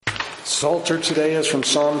Psalter today is from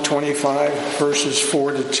Psalm 25, verses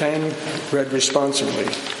 4 to 10, read responsibly.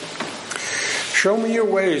 Show me your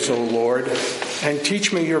ways, O Lord, and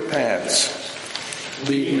teach me your paths.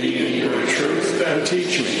 Lead me in your truth and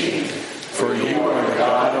teach me, for you are the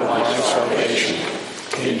God of my salvation.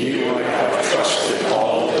 In you I have trusted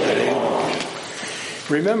all the day long.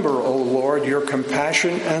 Remember, O Lord, your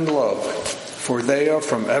compassion and love, for they are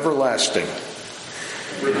from everlasting.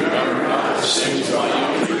 Remember not the sins of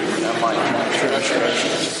my youth and my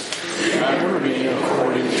transgressions. Remember me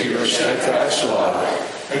according to your steadfast love,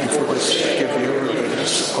 and for the sake of your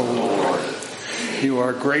goodness, O Lord. You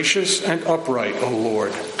are gracious and upright, O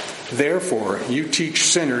Lord. Therefore, you teach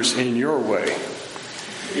sinners in your way.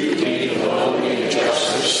 You lead the lowly in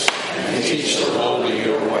justice, and teach the lowly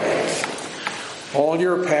your way. All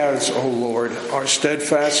your paths, O Lord, are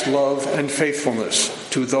steadfast love and faithfulness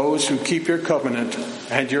to those who keep your covenant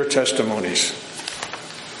and your testimonies.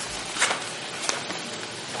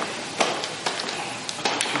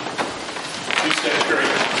 Please stand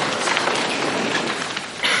straight.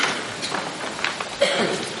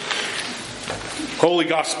 Holy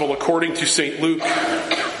Gospel according to St. Luke,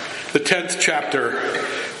 the 10th chapter,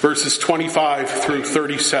 verses 25 through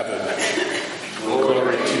 37.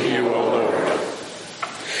 Glory to you, O Lord.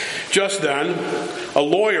 Just then, a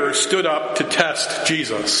lawyer stood up to test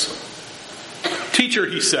Jesus. Teacher,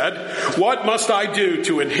 he said, what must I do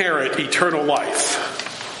to inherit eternal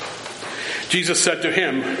life? Jesus said to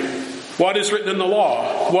him, what is written in the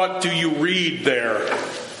law? What do you read there?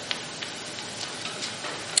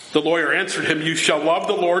 The lawyer answered him, you shall love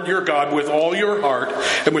the Lord your God with all your heart,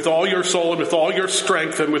 and with all your soul, and with all your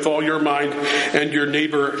strength, and with all your mind, and your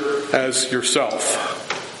neighbor as yourself.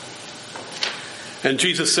 And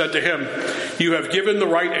Jesus said to him, you have given the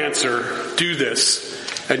right answer. Do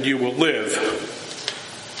this, and you will live.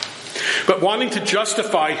 But wanting to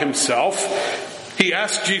justify himself, he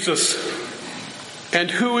asked Jesus,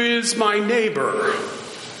 and who is my neighbor?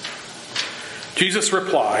 Jesus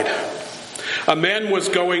replied, a man was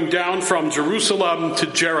going down from Jerusalem to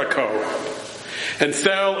Jericho and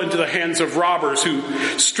fell into the hands of robbers who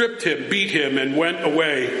stripped him, beat him, and went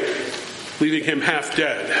away, leaving him half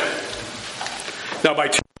dead. Now by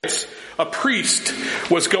chance, a priest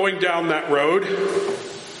was going down that road,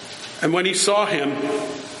 and when he saw him,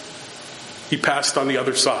 he passed on the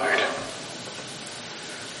other side.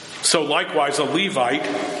 So likewise a Levite,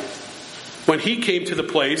 when he came to the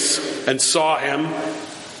place and saw him,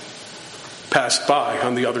 passed by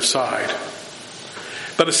on the other side.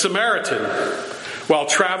 But a Samaritan, while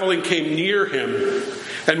traveling, came near him,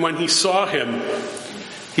 and when he saw him,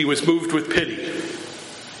 he was moved with pity.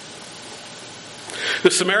 The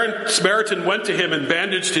Samaritan went to him and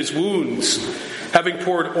bandaged his wounds, having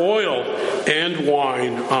poured oil and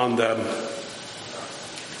wine on them.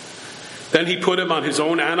 Then he put him on his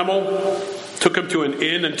own animal, took him to an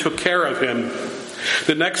inn, and took care of him.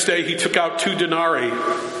 The next day he took out 2 denarii,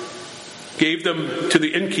 gave them to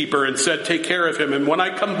the innkeeper, and said, take care of him, and when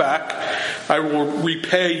I come back, I will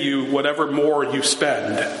repay you whatever more you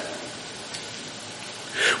spend.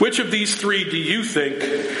 Which of these 3 do you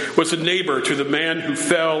think was a neighbor to the man who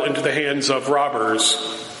fell into the hands of robbers?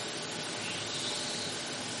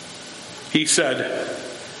 He said,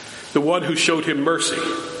 the one who showed him mercy.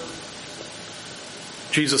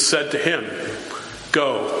 Jesus said to him,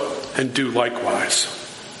 go and do likewise.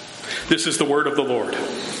 This is the word of the Lord. You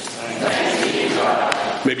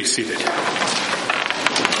may be seated.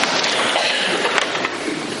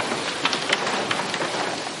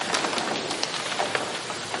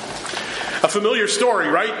 A familiar story,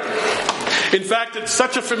 right? In fact, it's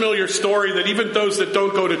such a familiar story that even those that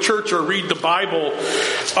don't go to church or read the Bible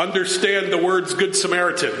understand the words Good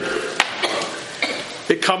Samaritan.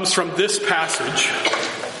 It comes from this passage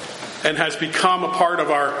and has become a part of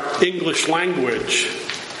our English language.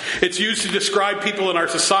 It's used to describe people in our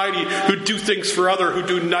society who do things for others, who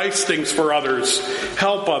do nice things for others,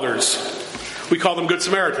 help others. We call them Good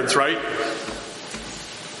Samaritans, right?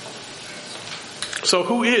 So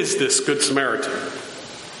who is this Good Samaritan?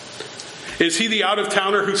 Is he the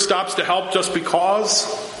out-of-towner who stops to help just because?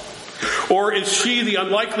 Or is she the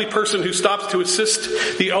unlikely person who stops to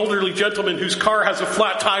assist the elderly gentleman whose car has a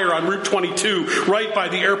flat tire on Route 22 right by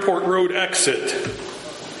the airport road exit?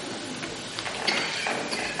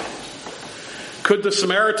 Could the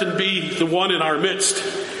Samaritan be the one in our midst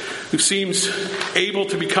who seems able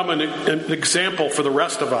to become an example for the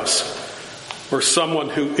rest of us, or someone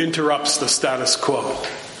who interrupts the status quo?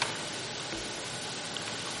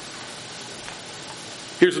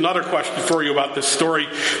 Here's another question for you about this story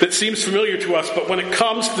that seems familiar to us, but when it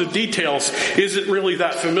comes to the details, isn't really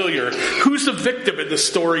that familiar. Who's the victim in this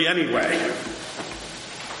story anyway?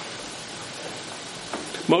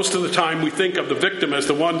 Most of the time we think of the victim as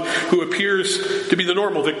the one who appears to be the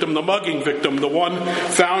normal victim, the mugging victim, the one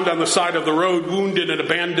found on the side of the road, wounded and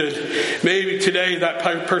abandoned. Maybe today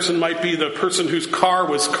that person might be the person whose car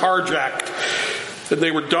was carjacked and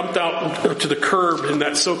they were dumped out to the curb in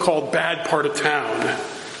that so-called bad part of town.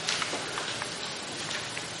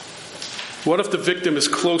 What if the victim is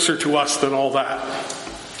closer to us than all that?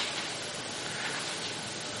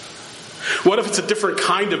 What if it's a different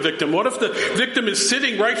kind of victim? What if the victim is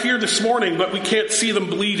sitting right here this morning, but we can't see them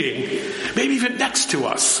bleeding? Maybe even next to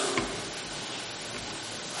us.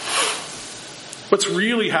 What's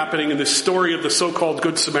really happening in this story of the so-called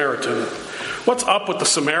Good Samaritan? What's up with the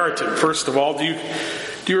Samaritan, first of all? Do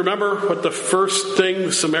you remember what the first thing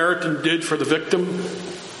the Samaritan did for the victim?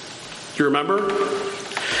 Do you remember?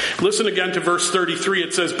 Listen again to verse 33.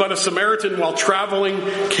 It says, "But a Samaritan while traveling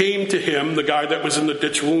came to him," the guy that was in the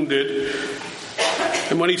ditch wounded,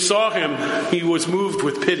 "and when he saw him, he was moved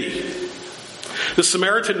with pity. The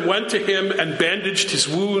Samaritan went to him and bandaged his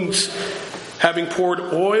wounds, having poured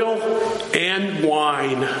oil and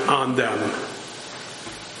wine on them.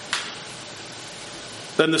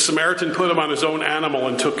 Then the Samaritan put him on his own animal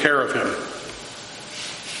and took care of him."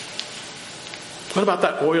 What about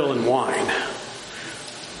that oil and wine?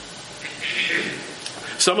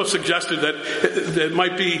 Some have suggested that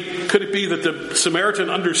could it be that the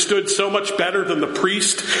Samaritan understood so much better than the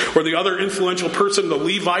priest or the other influential person, the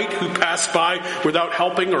Levite, who passed by without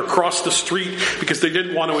helping or crossed the street because they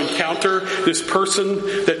didn't want to encounter this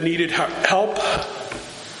person that needed help?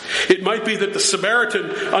 It might be that the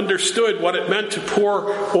Samaritan understood what it meant to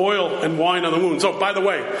pour oil and wine on the wounds. Oh, by the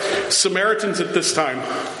way, Samaritans at this time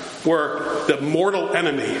were the mortal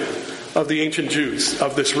enemy of the ancient Jews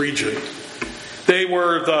of this region. They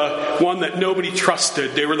were the one that nobody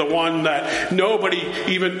trusted. They were the one that nobody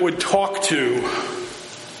even would talk to.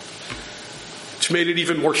 Which made it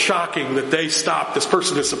even more shocking that they stopped. This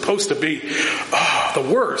person is supposed to be the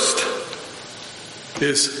worst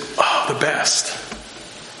is the best.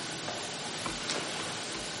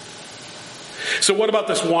 So what about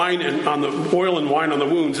this wine and on the oil and wine on the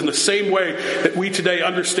wounds? In the same way that we today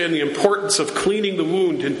understand the importance of cleaning the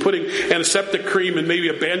wound and putting antiseptic cream and maybe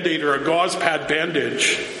a Band-Aid or a gauze pad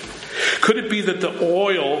bandage, could it be that the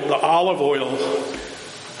oil, the olive oil,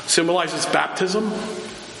 symbolizes baptism?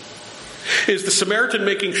 Is the Samaritan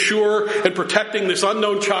making sure and protecting this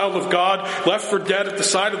unknown child of God left for dead at the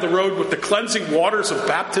side of the road with the cleansing waters of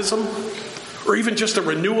baptism? Or even just a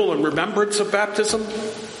renewal and remembrance of baptism?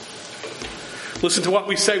 Listen to what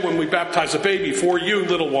we say when we baptize a baby. "For you,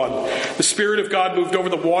 little one, the Spirit of God moved over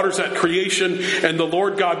the waters at creation, and the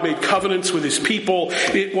Lord God made covenants with his people.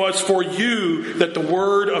 It was for you that the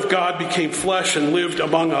Word of God became flesh and lived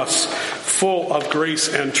among us, full of grace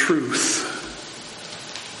and truth."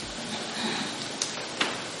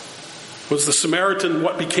 Was the Samaritan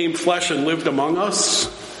what became flesh and lived among us?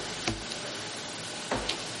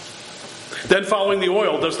 Then following the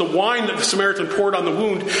oil, does the wine that the Samaritan poured on the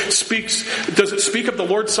wound does it speak of the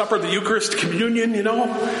Lord's Supper, the Eucharist, communion,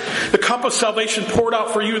 The cup of salvation poured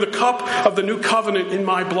out for you, the cup of the new covenant in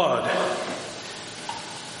my blood.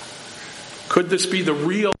 Could this be the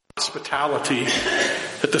real hospitality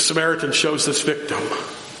that the Samaritan shows this victim?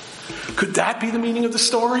 Could that be the meaning of the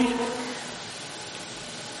story?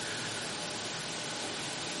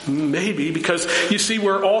 Maybe, because you see,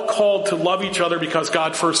 we're all called to love each other because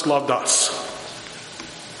God first loved us.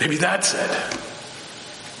 Maybe that's it.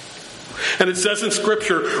 And it says in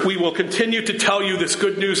Scripture, "We will continue to tell you this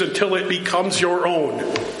good news until it becomes your own."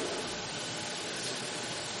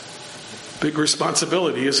 Big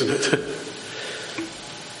responsibility, isn't it?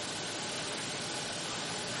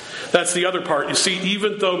 That's the other part. You see,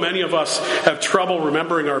 even though many of us have trouble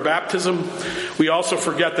remembering our baptism, we also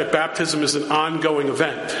forget that baptism is an ongoing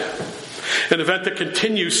event. An event that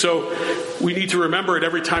continues, so we need to remember it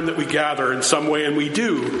every time that we gather in some way, and we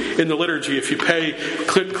do in the liturgy. If you pay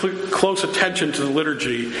close attention to the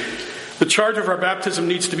liturgy, the charge of our baptism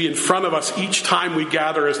needs to be in front of us each time we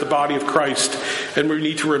gather as the body of Christ, and we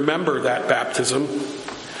need to remember that baptism.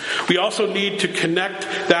 We also need to connect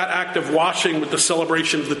that act of washing with the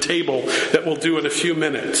celebration of the table that we'll do in a few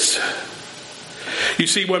minutes. You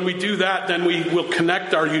see, when we do that, then we will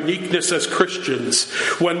connect our uniqueness as Christians.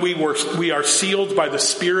 When we are sealed by the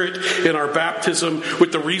Spirit in our baptism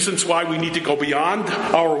with the reasons why we need to go beyond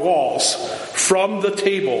our walls, from the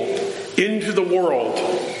table into the world,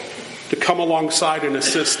 to come alongside and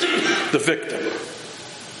assist the victim.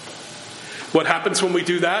 What happens when we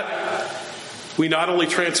do that? We not only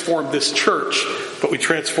transform this church, but we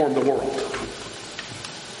transform the world.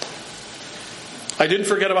 I didn't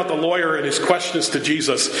forget about the lawyer and his questions to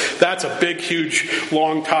Jesus. That's a big, huge,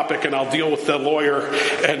 long topic, and I'll deal with the lawyer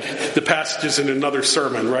and the passages in another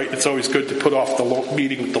sermon, right? It's always good to put off the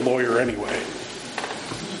meeting with the lawyer anyway.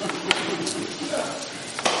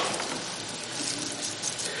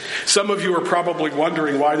 Some of you are probably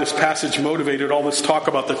wondering why this passage motivated all this talk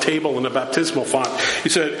about the table and the baptismal font. You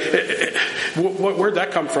said, where'd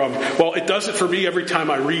that come from? Well, it does it for me every time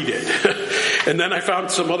I read it. And then I found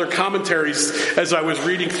some other commentaries as I was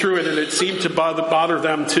reading through it, and it seemed to bother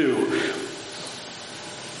them too.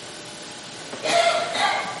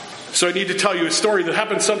 So I need to tell you a story that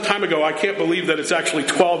happened some time ago. I can't believe that it's actually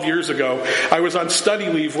 12 years ago. I was on study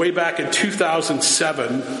leave way back in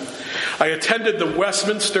 2007. I attended the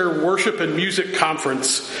Westminster Worship and Music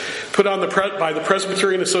Conference put on by the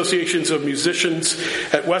Presbyterian Associations of Musicians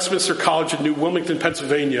at Westminster College in New Wilmington,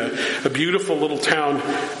 Pennsylvania, a beautiful little town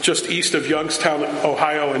just east of Youngstown,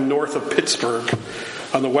 Ohio, and north of Pittsburgh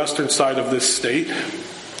on the western side of this state.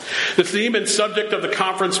 The theme and subject of the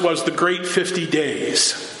conference was the Great 50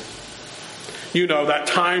 Days. You know, that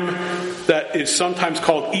time that is sometimes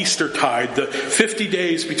called Eastertide, the 50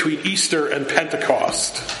 days between Easter and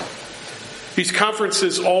Pentecost. These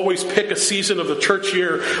conferences always pick a season of the church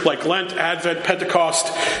year, like Lent, Advent, Pentecost,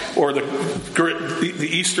 or the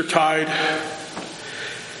Eastertide.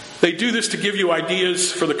 They do this to give you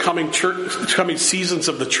ideas for the coming seasons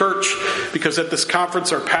of the church, because at this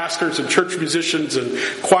conference are pastors and church musicians and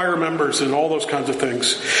choir members and all those kinds of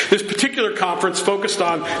things. This particular conference focused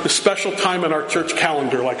on the special time in our church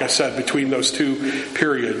calendar, like I said, between those two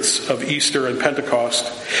periods of Easter and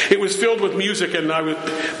Pentecost. It was filled with music, and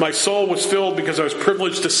my soul was filled because I was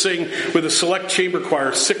privileged to sing with a select chamber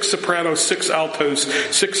choir, 6 sopranos, 6 altos,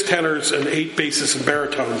 6 tenors, and 8 basses and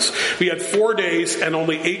baritones. We had 4 days and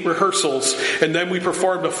only 8 rehearsals, and then we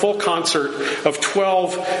performed a full concert of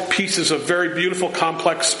 12 pieces of very beautiful,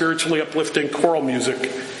 complex, spiritually uplifting choral music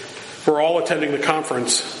for all attending the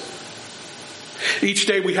conference. Each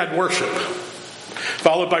day we had worship,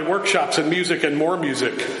 followed by workshops and music and more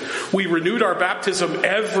music. We renewed our baptism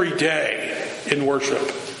every day in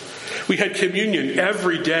worship. We had communion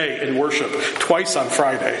every day in worship, twice on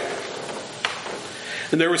Friday.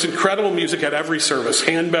 And there was incredible music at every service,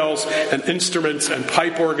 handbells and instruments and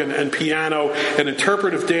pipe organ and piano and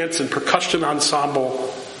interpretive dance and percussion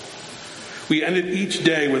ensemble. We ended each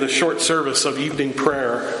day with a short service of evening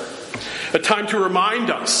prayer, a time to remind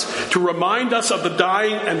us of the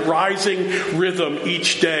dying and rising rhythm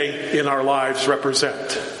each day in our lives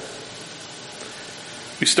represent.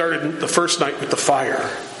 We started the first night with the fire,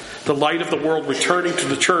 the light of the world returning to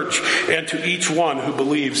the church and to each one who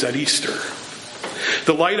believes at Easter.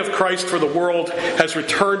 The light of Christ for the world has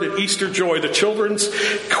returned in Easter joy. The children's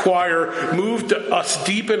choir moved us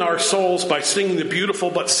deep in our souls by singing the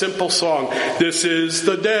beautiful but simple song, "This is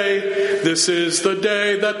the day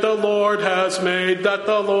that the Lord has made, that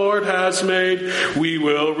the Lord has made. We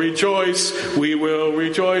will rejoice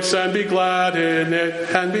and be glad in it,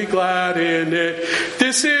 and be glad in it.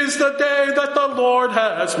 This is the day that the Lord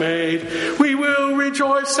has made. We will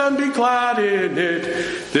rejoice and be glad in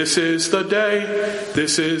it. This is the day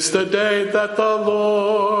that the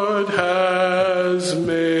Lord has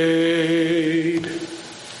made."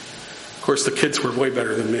 Of course, the kids were way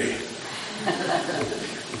better than me.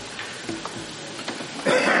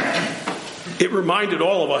 It reminded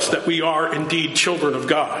all of us that we are indeed children of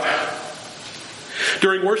God.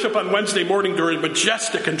 During worship on Wednesday morning, during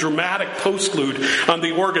majestic and dramatic postlude on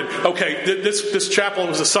the organ. Okay, this chapel, it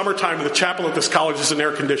was the summertime, and the chapel at this college isn't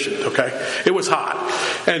air conditioned, okay? It was hot,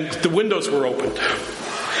 and the windows were opened.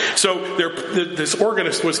 So this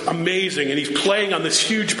organist was amazing, and he's playing on this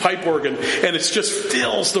huge pipe organ, and it just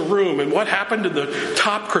fills the room. And what happened in the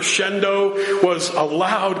top crescendo was a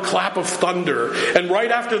loud clap of thunder. And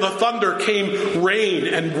right after the thunder came rain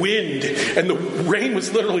and wind, and the rain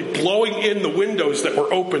was literally blowing in the windows that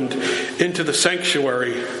were opened into the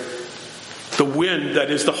sanctuary. The wind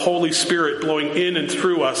that is the Holy Spirit blowing in and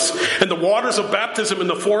through us. And the waters of baptism in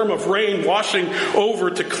the form of rain washing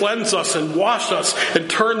over to cleanse us and wash us and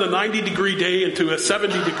turn the 90-degree day into a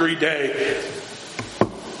 70-degree day.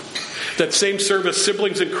 That same service,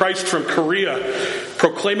 siblings in Christ from Korea,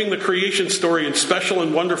 proclaiming the creation story in special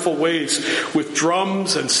and wonderful ways with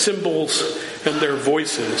drums and cymbals and their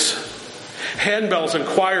voices. Handbells and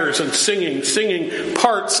choirs and singing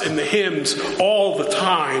parts in the hymns all the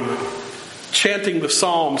time. Chanting the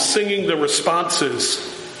psalms, singing the responses,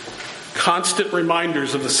 constant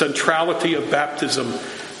reminders of the centrality of baptism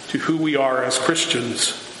to who we are as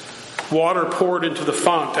Christians. water poured into the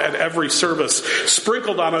font at every service,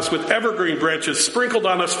 sprinkled on us with evergreen branches, sprinkled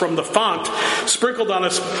on us from the font, sprinkled on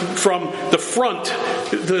us from the front.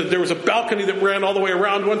 There was a balcony that ran all the way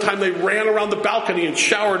around. One time they ran around the balcony and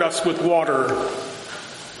showered us with water.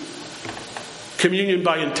 Communion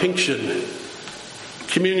by intinction.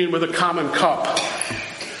 Communion with a common cup.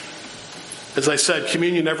 As I said,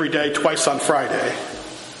 communion every day, twice on Friday.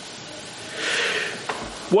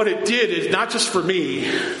 What it did is not just for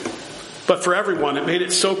me, but for everyone. It made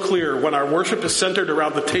it so clear when our worship is centered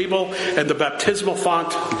around the table and the baptismal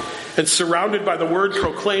font and surrounded by the word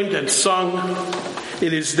proclaimed and sung,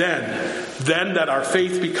 it is then that our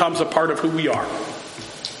faith becomes a part of who we are.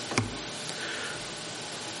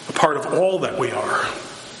 A part of all that we are.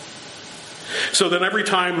 So then every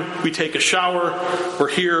time we take a shower or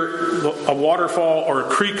hear a waterfall or a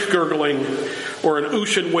creek gurgling or an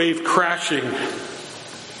ocean wave crashing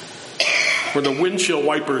or the windshield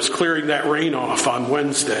wipers clearing that rain off on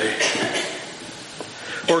Wednesday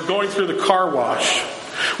or going through the car wash,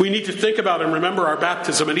 we need to think about and remember our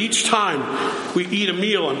baptism. And each time we eat a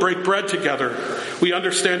meal and break bread together, we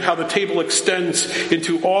understand how the table extends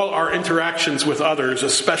into all our interactions with others,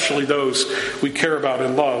 especially those we care about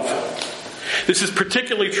and love. This is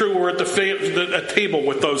particularly true when we're at the table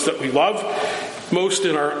with those that we love. Most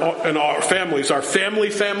in our families, our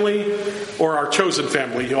family, or our chosen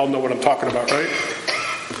family. You all know what I'm talking about, right?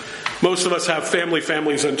 Most of us have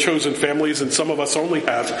families and chosen families, and some of us only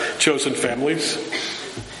have chosen families.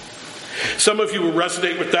 Some of you will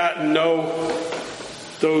resonate with that and know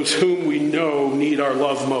those whom we know need our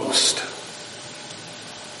love most.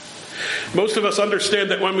 Most of us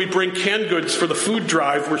understand that when we bring canned goods for the food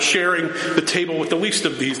drive, we're sharing the table with the least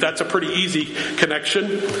of these. That's a pretty easy connection.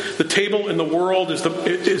 The table in the world is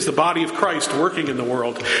the body of Christ working in the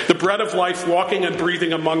world. The bread of life walking and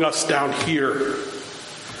breathing among us down here.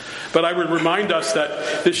 But I would remind us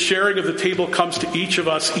that this sharing of the table comes to each of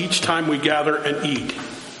us each time we gather and eat.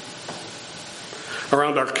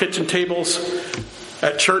 Around our kitchen tables,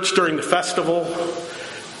 at church during the festival,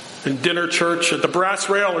 in dinner church, at the Brass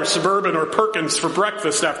Rail or Suburban or Perkins for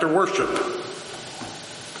breakfast after worship.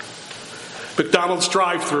 McDonald's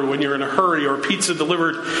drive-thru when you're in a hurry, or pizza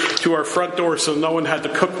delivered to our front door so no one had to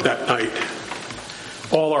cook that night.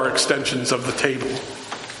 All are extensions of the table.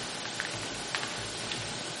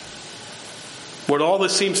 What all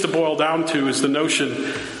this seems to boil down to is the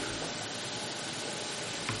notion,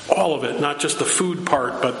 all of it, not just the food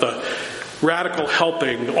part, but the radical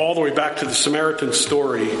helping, all the way back to the Samaritan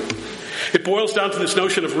story. It boils down to this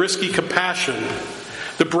notion of risky compassion,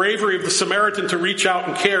 the bravery of the Samaritan to reach out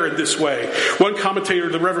and care in this way. One commentator,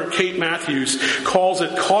 the Reverend Kate Matthews, calls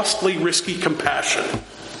it costly, risky compassion.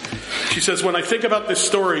 She says, when I think about this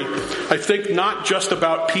story, I think not just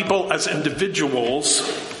about people as individuals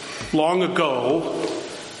long ago,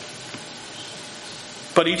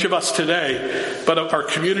 but each of us today, but of our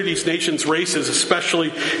communities, nations, races,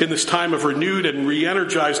 especially in this time of renewed and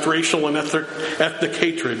re-energized racial and ethnic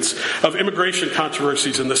hatreds, of immigration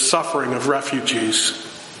controversies and the suffering of refugees.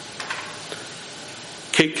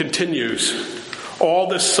 Kate continues, all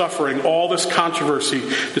this suffering, all this controversy,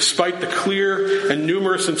 despite the clear and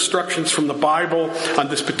numerous instructions from the Bible on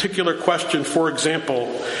this particular question, for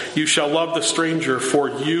example, you shall love the stranger, for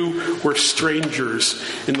you were strangers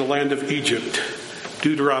in the land of Egypt.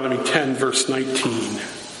 Deuteronomy 10, verse 19.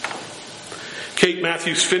 Kate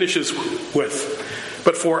Matthews finishes with,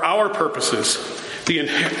 but for our purposes, the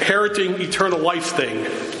inheriting eternal life thing,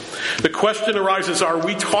 the question arises, are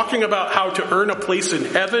we talking about how to earn a place in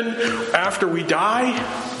heaven after we die?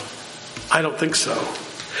 I don't think so.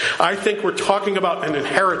 I think we're talking about an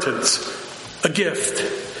inheritance, a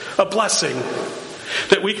gift, a blessing,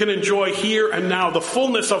 that we can enjoy here and now, the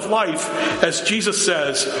fullness of life, as Jesus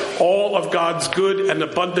says, all of God's good and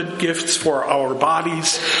abundant gifts for our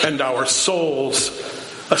bodies and our souls,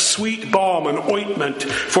 a sweet balm and ointment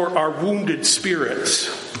for our wounded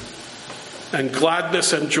spirits, and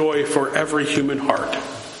gladness and joy for every human heart.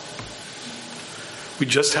 We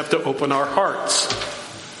just have to open our hearts,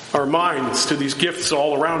 our minds to these gifts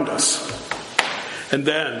all around us, and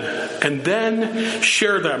then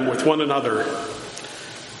share them with one another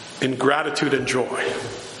in gratitude and joy.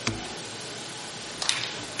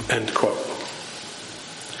 End quote.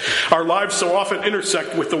 Our lives so often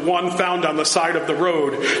intersect with the one found on the side of the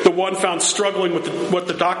road, the one found struggling with what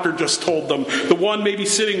the doctor just told them, the one maybe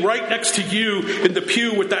sitting right next to you in the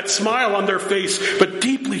pew with that smile on their face, but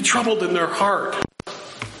deeply troubled in their heart.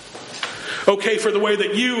 Okay, for the way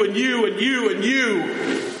that you and you and you and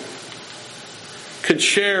you can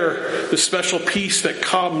share the special peace that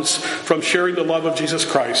comes from sharing the love of Jesus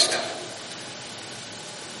Christ.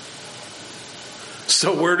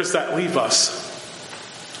 So where does that leave us?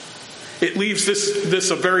 It leaves this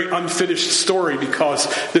a very unfinished story, because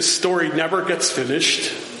this story never gets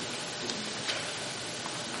finished.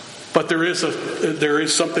 But there is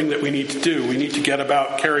something that we need to do. We need to get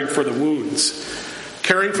about caring for the wounds.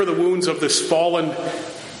 Caring for the wounds of this fallen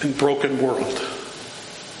and broken world.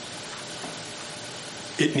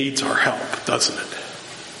 It needs our help, doesn't it?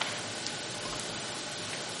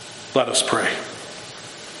 Let us pray.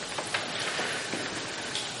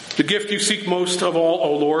 The gift you seek most of all,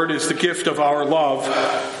 O Lord, is the gift of our love.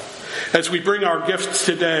 As we bring our gifts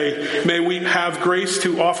today, may we have grace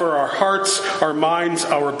to offer our hearts, our minds,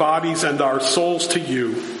 our bodies, and our souls to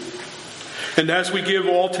you. And as we give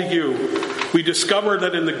all to you, we discover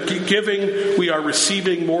that in the giving we are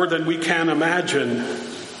receiving more than we can imagine.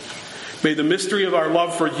 May the mystery of our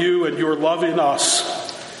love for you and your love in us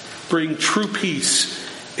bring true peace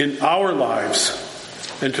in our lives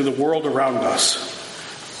and to the world around us.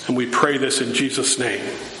 And we pray this in Jesus' name.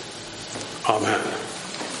 Amen.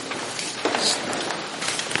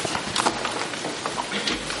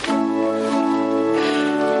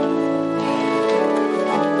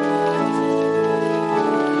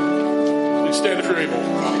 Please stand if you're able.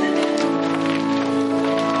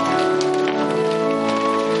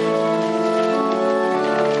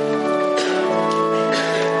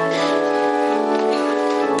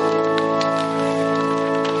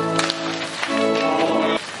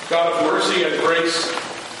 God of mercy and grace,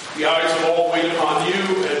 the eyes of all wait upon you,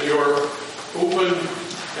 and you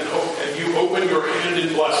open your hand in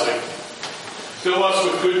blessing. Fill us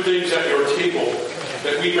with good things at your table,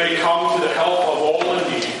 that we may come to the help of all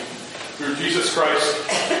in need. Through Jesus Christ,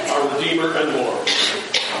 our Redeemer and Lord.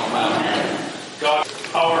 Amen. God,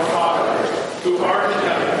 our Father, who art in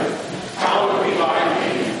heaven, hallowed be thy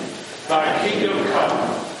name. Thy kingdom come,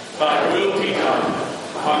 thy will be done,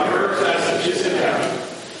 on earth as it is in heaven.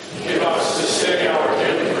 Give us this day our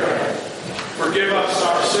daily bread. Forgive us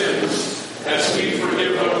our sins, as we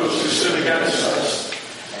forgive those who sin against us.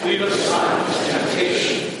 Lead us not into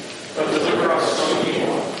temptation, but deliver us from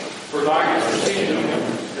evil. For thine